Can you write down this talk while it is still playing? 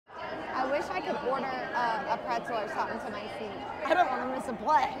wish I could order a pretzel or something to my seat. I don't want to miss a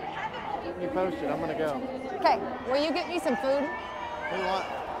play. You posted, I'm gonna go. Okay, will you get me some food? What do you want?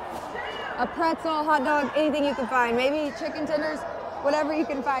 A pretzel, hot dog, anything you can find. Maybe chicken tenders, whatever you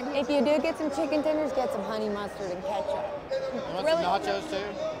can find. If you do get some chicken tenders, get some honey mustard and ketchup. You want Really? some nachos too?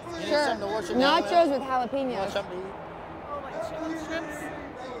 You need Sure. something to wash it down Nachos with? with You jalapenos. want something to eat? Oh, like chicken strips,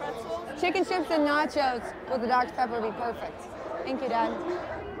 pretzels. Chicken strips and nachos with the Dr. Pepper would be perfect. Thank you, Dad.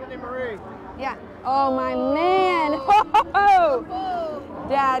 Whitney Marie. Yeah. Oh, my man. Ho-ho-ho.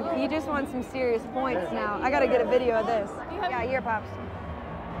 Dad, you just want some serious points now. I got to get a video of this. Yeah, your pops.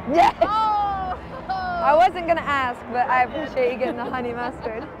 Yes. Oh! I wasn't going to ask, but I appreciate you getting the honey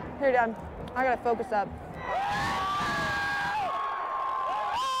mustard. Here, Dad. I got to focus up.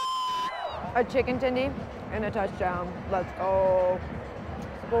 A chicken tendy and a touchdown. Let's go.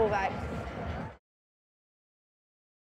 School vibes.